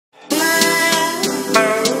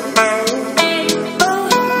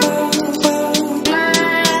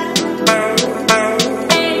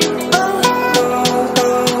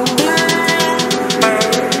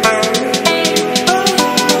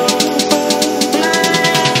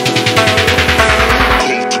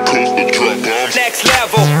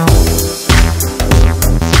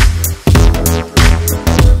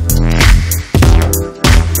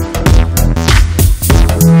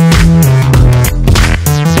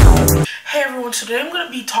So today I'm going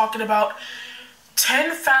to be talking about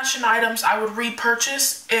 10 fashion items I would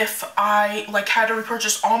repurchase if I had to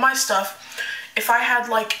repurchase all my stuff. If I had to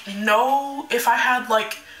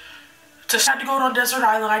go on a desert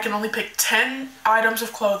island, I can only pick 10 items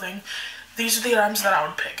of clothing. These are the items that I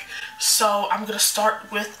would pick. So I'm going to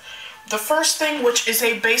start with the first thing, which is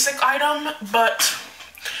a basic item, but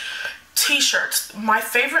t-shirts. My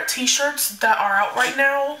favorite t-shirts that are out right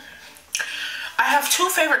now. I have two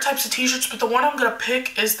favorite types of t-shirts, but the one I'm going to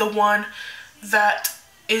pick is the one that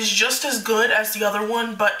is just as good as the other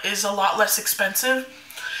one, but is a lot less expensive.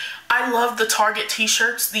 I love the Target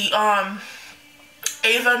t-shirts, the Ava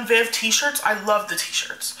and Viv t-shirts. I love the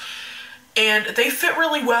t-shirts. And they fit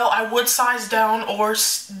really well. I would size down or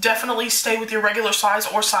definitely stay with your regular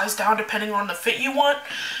size or size down depending on the fit you want,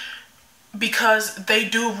 because they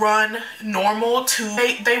do run normal to,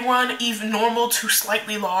 they run even normal to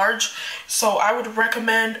slightly large. So I would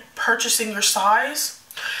recommend purchasing your size.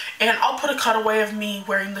 And I'll put a cutaway of me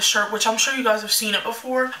wearing the shirt, which I'm sure you guys have seen it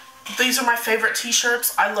before. These are my favorite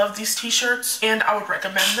t-shirts. I love these t-shirts and I would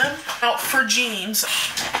recommend them. Now for jeans,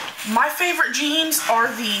 my favorite jeans are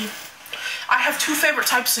I have two favorite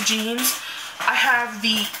types of jeans. I have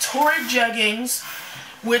the Torrid jeggings,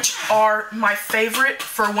 which are my favorite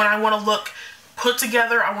for when I want to look put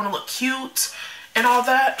together, I want to look cute and all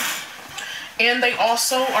that. And they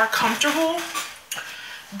also are comfortable.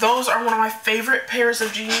 Those are one of my favorite pairs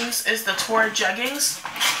of jeans, is the Torrid jeggings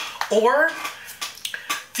or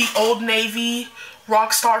the Old Navy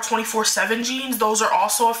Rockstar 24/7 jeans. Those are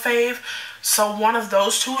also a fave. So one of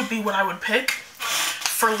those two would be what I would pick.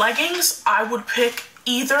 For leggings, I would pick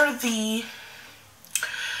either the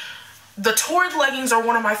Torrid leggings are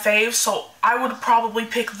one of my faves, so I would probably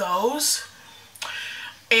pick those.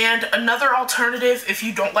 And another alternative, if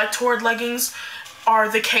you don't like Torrid leggings, are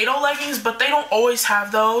the Cato leggings, but they don't always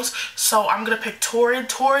have those, so I'm gonna pick Torrid.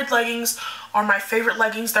 Torrid leggings are my favorite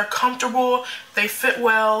leggings. They're comfortable, they fit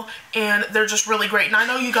well, and they're just really great. And I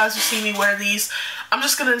know you guys have seen me wear these. I'm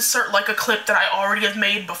just gonna insert like a clip that I already have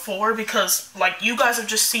made before, because like you guys have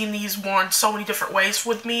just seen these worn so many different ways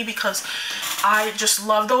with me, because I just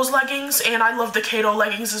love those leggings, and I love the Cato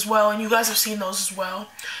leggings as well, and you guys have seen those as well.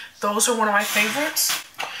 Those are one of my favorites.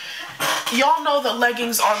 Y'all know that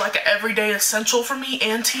leggings are like an everyday essential for me,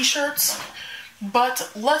 and t-shirts. But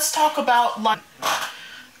let's talk about, like,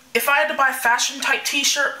 if I had to buy a fashion type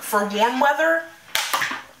t-shirt for warm weather,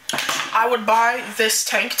 I would buy this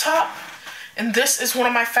tank top. And this is one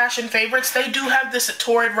of my fashion favorites. They do have this at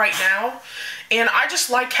Torrid right now. And I just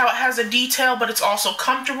like how it has a detail, but it's also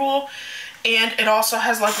comfortable. And it also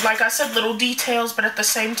has, like I said, little details, but at the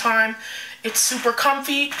same time, it's super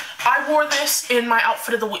comfy. I wore this in my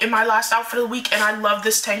last outfit of the week, and I love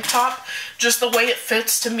this tank top. Just the way it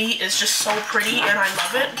fits to me is just so pretty, and I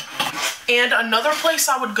love it. And another place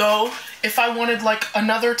I would go if I wanted like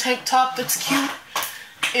another tank top that's cute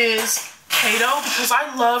is Cato, because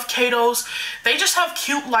I love Cato's. They just have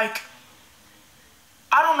cute, like,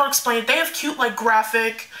 I don't know how to explain it. They have cute, like,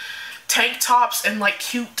 graphic tank tops and like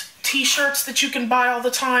cute t-shirts that you can buy all the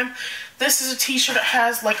time. This is a t-shirt that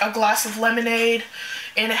has like a glass of lemonade,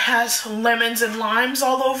 and it has lemons and limes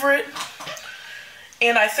all over it.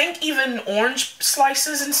 And I think even orange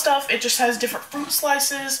slices and stuff. It just has different fruit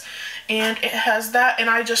slices, and it has that,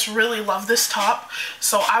 and I just really love this top.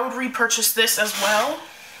 So I would repurchase this as well.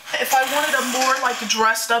 If I wanted a more like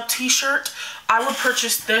dressed up t-shirt, I would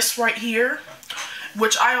purchase this right here,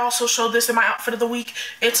 which I also showed this in my outfit of the week.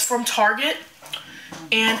 It's from Target.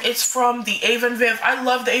 And it's from the Ava and Viv. I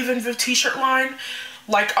love the Ava and Viv t-shirt line.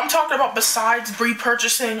 Like, I'm talking about besides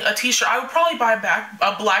repurchasing a t-shirt, I would probably buy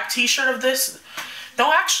a black t-shirt of this.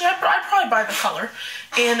 No, actually, I'd probably buy the color.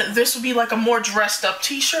 And this would be like a more dressed up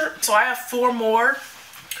t-shirt. So I have 4 more.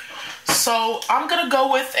 So I'm going to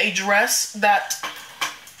go with a dress that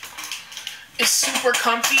is super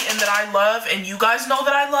comfy and that I love, and you guys know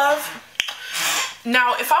that I love.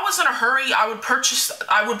 Now, if I was in a hurry, I would purchase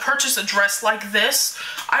a dress like this.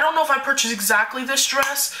 I don't know if I purchased exactly this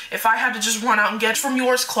dress, if I had to just run out and get it from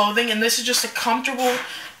Yours Clothing, and this is just a comfortable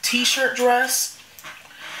t-shirt dress.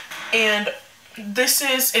 And this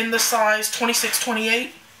is in the size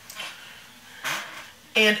 26-28.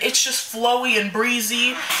 And it's just flowy and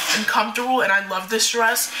breezy and comfortable, and I love this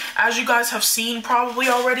dress. As you guys have seen probably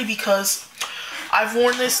already, because I've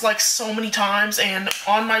worn this like so many times, and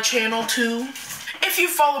on my channel too. If you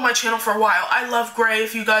follow my channel for a while, I love gray.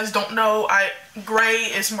 If you guys don't know, gray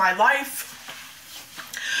is my life.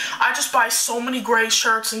 I just buy so many gray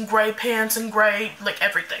shirts and gray pants and gray, like,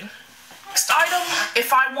 everything. Next item,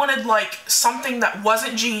 if I wanted like something that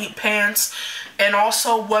wasn't jean pants and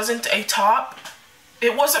also wasn't a top,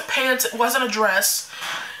 it wasn't pants, it wasn't a dress,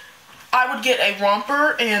 I would get a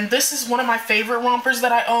romper, and this is one of my favorite rompers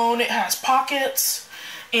that I own. It has pockets,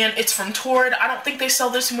 and it's from Torrid. I don't think they sell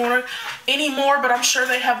this anymore, but I'm sure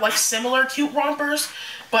they have like similar cute rompers.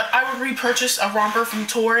 But I would repurchase a romper from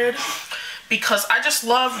Torrid because I just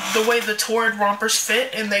love the way the Torrid rompers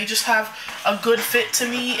fit, and they just have a good fit to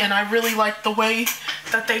me, and I really like the way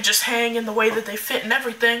that they just hang and the way that they fit and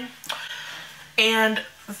everything. And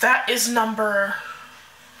that is number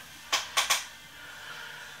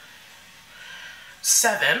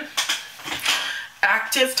 7.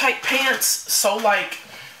 Active type pants. So like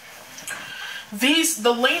these,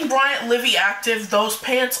 the Lane Bryant Livy Active, those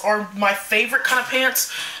pants are my favorite kind of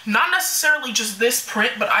pants. Not necessarily just this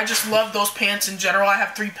print, but I just love those pants in general. I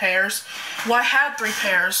have 3 pairs. Well, I had 3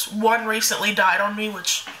 pairs. One recently died on me,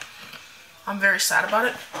 which I'm very sad about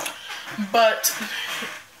it. But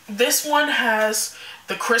this one has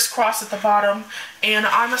the crisscross at the bottom, and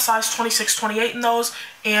I'm a size 26, 28 in those,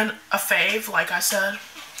 and a fave, like I said.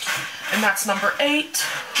 And that's number 8.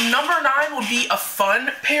 Number 9 would be a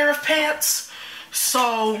fun pair of pants.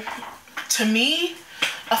 So, to me,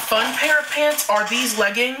 a fun pair of pants are these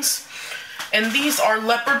leggings. And these are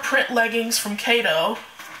leopard print leggings from Cato.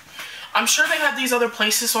 I'm sure they have these other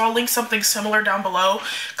places, so I'll link something similar down below,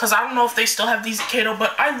 because I don't know if they still have these at Cato,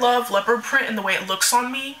 but I love leopard print and the way it looks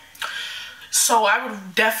on me. So I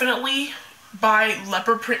would definitely buy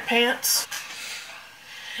leopard print pants.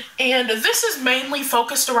 And this is mainly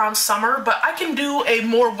focused around summer, but I can do a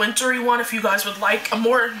more wintry one if you guys would like. A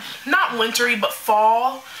more, not wintry, but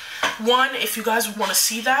fall one if you guys would want to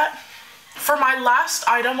see that. For my last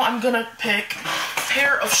item, I'm going to pick a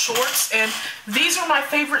pair of shorts. And these are my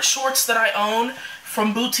favorite shorts that I own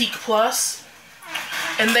from Boutique Plus.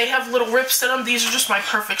 And they have little rips in them. These are just my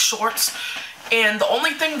perfect shorts. And the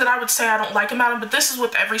only thing that I would say I don't like about them, but this is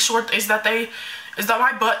with every short, is that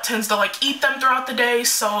my butt tends to like eat them throughout the day,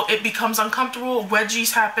 so it becomes uncomfortable.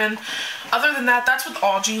 Wedgies happen. Other than that, that's with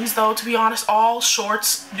all jeans though, to be honest. All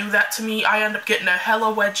shorts do that to me. I end up getting a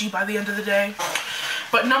hella wedgie by the end of the day.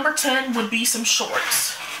 But number 10 would be some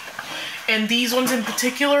shorts. And these ones in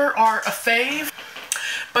particular are a fave.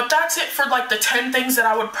 But that's it for like the 10 things that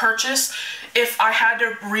I would purchase if I had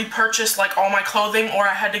to repurchase like all my clothing, or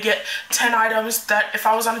I had to get 10 items that if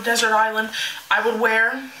I was on a desert island I would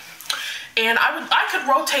wear. And I could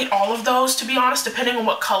rotate all of those, to be honest, depending on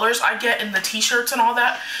what colors I get in the t-shirts and all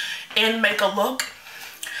that, and make a look.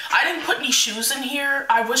 I didn't put any shoes in here.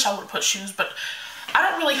 I wish I would put shoes, but I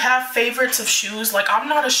don't really have favorites of shoes. Like, I'm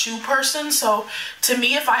not a shoe person, so to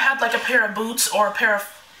me, if I had like a pair of boots or a pair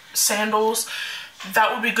of sandals,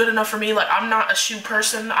 that would be good enough for me. Like, I'm not a shoe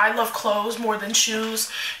person. I love clothes more than shoes.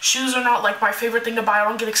 Shoes are not like my favorite thing to buy. I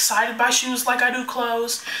don't get excited by shoes like I do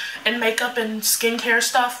clothes and makeup and skincare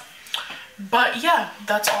stuff. But yeah,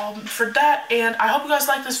 that's all for that, and I hope you guys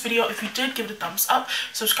liked this video. If you did, give it a thumbs up,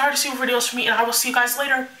 subscribe to see more videos from me, and I will see you guys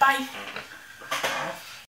later. Bye!